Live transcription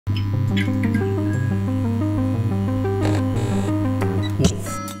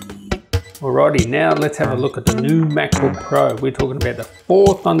Alrighty, now let's have a look at the new MacBook Pro. We're talking about the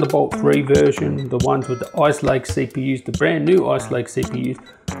 4 Thunderbolt 3 version, the ones with the Ice Lake CPUs, the brand new Ice Lake CPUs.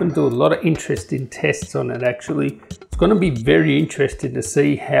 I'm going to do a lot of interesting tests on it actually. It's going to be very interesting to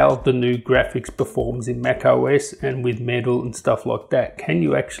see how the new graphics performs in Mac OS and with Metal and stuff like that. Can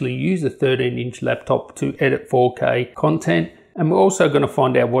you actually use a 13-inch laptop to edit 4K content? And we're also going to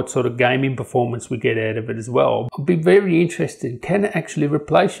find out what sort of gaming performance we get out of it as well. I'll be very interested. Can it actually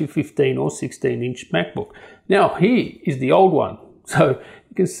replace your 15 or 16-inch MacBook? Now here is the old one. So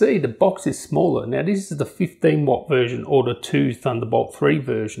you can see the box is smaller. Now this is the 15 watt version or the 2 Thunderbolt 3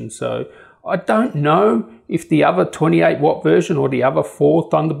 version. So I don't know if the other 28 watt version or the other 4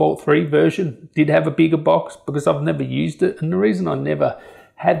 Thunderbolt 3 version did have a bigger box, because I've never used it. And the reason I never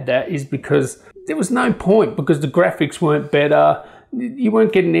had that is because there was no point, because the graphics weren't better. You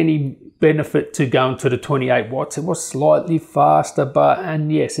weren't getting any benefit to going to the 28 watts. It was slightly faster,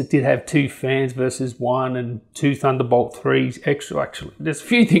 and yes, it did have 2 fans versus 1 and 2 Thunderbolt 3s extra. Actually, there's a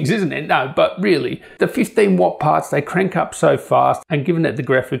few things, isn't it? No, but really, the 15 watt parts, they crank up so fast, and given that the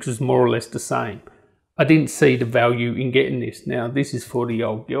graphics was more or less the same, I didn't see the value in getting this. Now, this is for the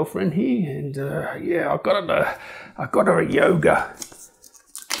old girlfriend here, and yeah, I got her a yoga.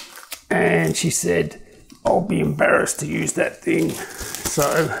 And she said, I'll be embarrassed to use that thing.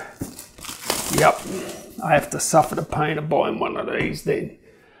 So, yep, I have to suffer the pain of buying one of these then.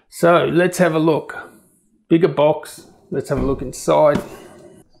 So, let's have a look. Bigger box. Let's have a look inside.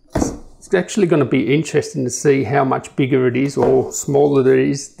 It's actually going to be interesting to see how much bigger it is or smaller it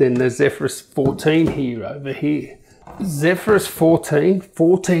is than the Zephyrus 14 here over here. Zephyrus 14,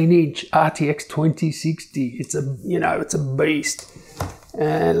 14-inch RTX 2060. It's a, it's a beast.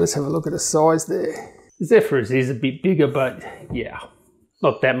 And let's have a look at the size there. Zephyrus is a bit bigger, but yeah,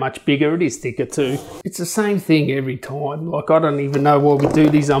 not that much bigger. It is thicker too. It's the same thing every time. Like, I don't even know why we do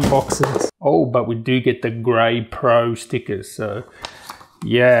these unboxings. Oh, but we do get the grey Pro stickers. So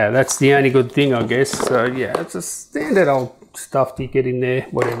yeah, that's the only good thing, I guess. So yeah, it's a standard old stuff you get in there,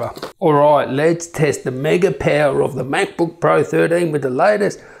 whatever. All right, let's test the mega power of the MacBook Pro 13 with the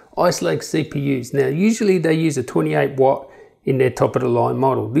latest Ice Lake CPUs. Now, usually they use a 28 watt in their top of the line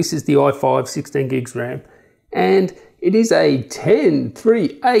model. This is the i5 16 gigs RAM, and it is a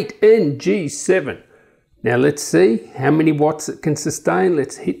 1038N G7. Now let's see how many watts it can sustain.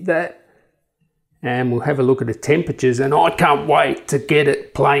 Let's hit that and we'll have a look at the temperatures, and I can't wait to get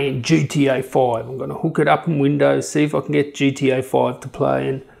it playing GTA 5. I'm going to hook it up in Windows, see if I can get GTA 5 to play,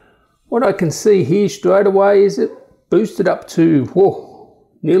 and what I can see here straight away is it boosted up to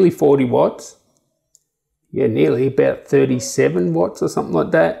nearly 40 watts. Yeah, nearly about 37 watts or something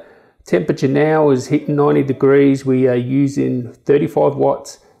like that. Temperature now is hitting 90 degrees. We are using 35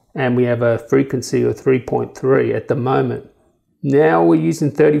 watts and we have a frequency of 3.3 at the moment. Now we're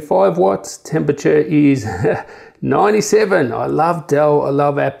using 35 watts. Temperature is 97. I love Dell, I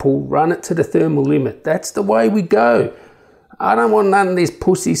love Apple. Run it to the thermal limit. That's the way we go. I don't want none of this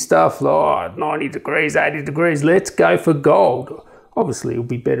pussy stuff like 90 degrees, 80 degrees. Let's go for gold. Obviously, it would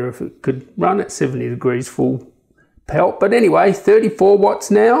be better if it could run at 70 degrees full pelt. But anyway, 34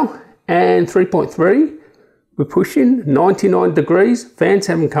 watts now and 3.3. We're pushing 99 degrees. Fans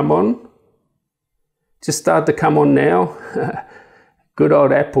haven't come on. Just started to come on now. Good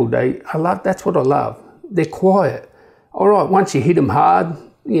old Apple. That's what I love. They're quiet. All right, once you hit them hard,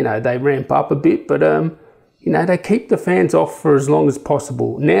 they ramp up a bit. But, they keep the fans off for as long as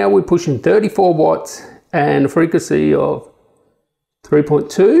possible. Now we're pushing 34 watts and a frequency of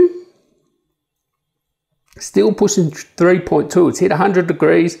 3.2, still pushing 3.2. It's hit 100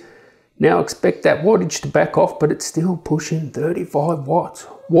 degrees. Now expect that wattage to back off, but it's still pushing 35 watts.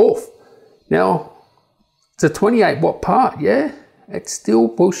 Woof. Now, it's a 28 watt part, yeah? It's still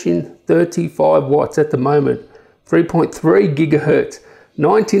pushing 35 watts at the moment. 3.3 gigahertz,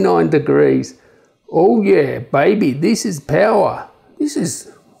 99 degrees. Oh yeah, baby, this is power. This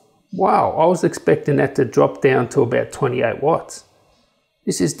is, wow, I was expecting that to drop down to about 28 watts.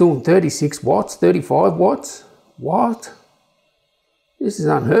 This is doing 36 watts, 35 watts. What? This is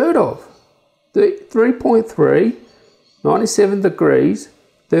unheard of. 3.3, 97 degrees,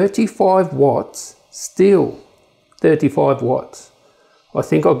 35 watts, still 35 watts. I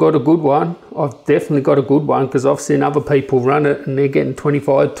think I got a good one. I've definitely got a good one, because I've seen other people run it and they're getting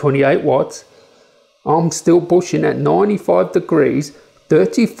 25, 28 watts. I'm still pushing at 95 degrees,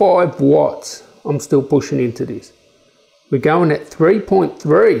 35 watts. I'm still pushing into this. We're going at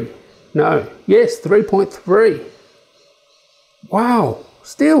 3.3. No, yes, 3.3. Wow,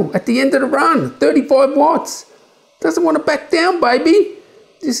 still at the end of the run, 35 watts. Doesn't want to back down, baby.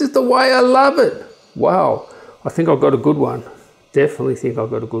 This is the way I love it. Wow, I think I've got a good one. Definitely think I've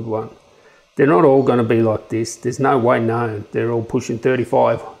got a good one. They're not all going to be like this. There's no way known. They're all pushing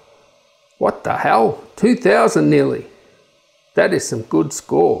 35. What the hell? 2,000 nearly. That is some good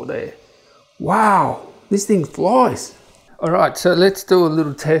score there. Wow, this thing flies. All right, so let's do a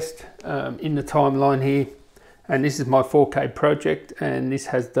little test in the timeline here. And this is my 4K project, and this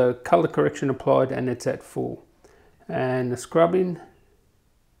has the color correction applied and it's at full. And the scrubbing,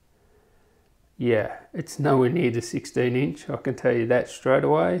 yeah, it's nowhere near the 16-inch. I can tell you that straight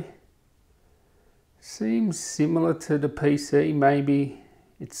away. Seems similar to the PC, maybe.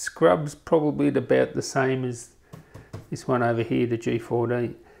 It scrubs probably at about the same as this one over here, the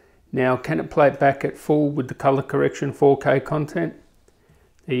G14. Now, can it play it back at full with the color correction 4K content?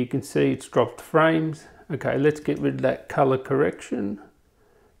 There you can see it's dropped frames. Okay, let's get rid of that color correction.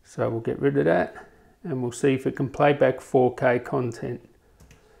 So we'll get rid of that and we'll see if it can play back 4K content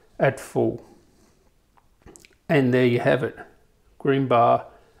at full. And there you have it. Green bar,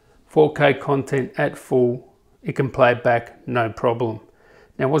 4K content at full. It can play it back, no problem.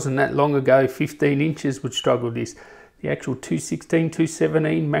 Now, wasn't that long ago 15 inches would struggle this. The actual 216,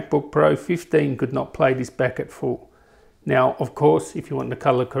 217 MacBook Pro 15 could not play this back at full. Now, of course, if you want the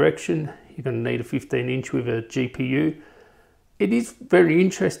color correction, you're going to need a 15-inch with a GPU. It is very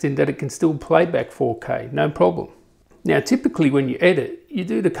interesting that it can still play back 4K, no problem. Now, typically when you edit, you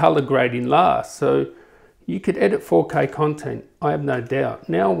do the color grading last, so you could edit 4K content, I have no doubt.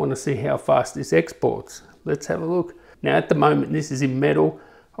 Now I want to see how fast this exports. Let's have a look. Now, at the moment, this is in metal.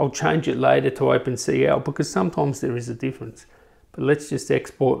 I'll change it later to OpenCL because sometimes there is a difference. But let's just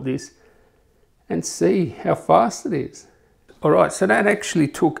export this and see how fast it is. All right, so that actually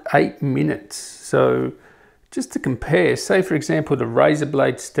took 8 minutes. So just to compare, say for example, the Razer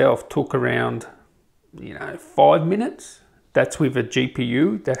Blade Stealth took around, 5 minutes. That's with a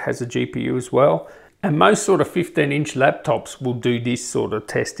GPU, that has a GPU as well. And most sort of 15-inch laptops will do this sort of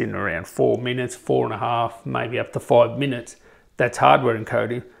test in around 4 minutes, 4.5, maybe up to 5 minutes. That's hardware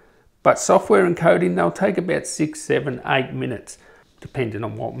encoding. But software encoding, they'll take about 6, 7, 8 minutes, depending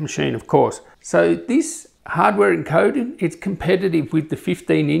on what machine, of course. So this hardware encoding, it's competitive with the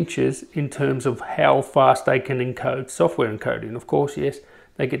 15 inches in terms of how fast they can encode software encoding. Of course, yes,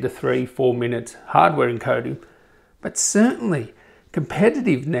 they get to 3, 4 minutes hardware encoding, but certainly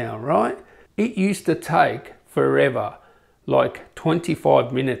competitive now, right? It used to take forever, like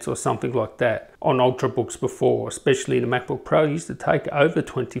 25 minutes or something like that on Ultrabooks before, especially the MacBook Pro. It used to take over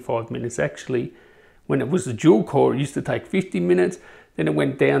 25 minutes. Actually, when it was a dual core, it used to take 50 minutes. Then it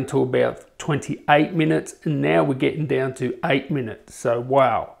went down to about 28 minutes, and now we're getting down to 8 minutes. So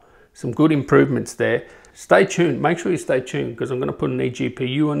wow, some good improvements there. Stay tuned, make sure you stay tuned, because I'm going to put an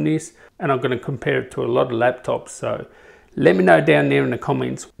eGPU on this and I'm going to compare it to a lot of laptops. So let me know down there in the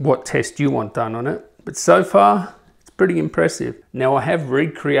comments what test you want done on it. But so far, it's pretty impressive. Now, I have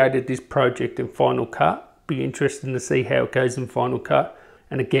recreated this project in Final Cut. Be interested to see how it goes in Final Cut.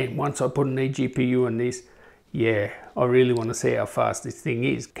 And again, once I put an eGPU on this, yeah, I really want to see how fast this thing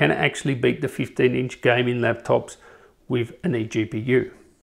is. Can it actually beat the 15-inch gaming laptops with an eGPU?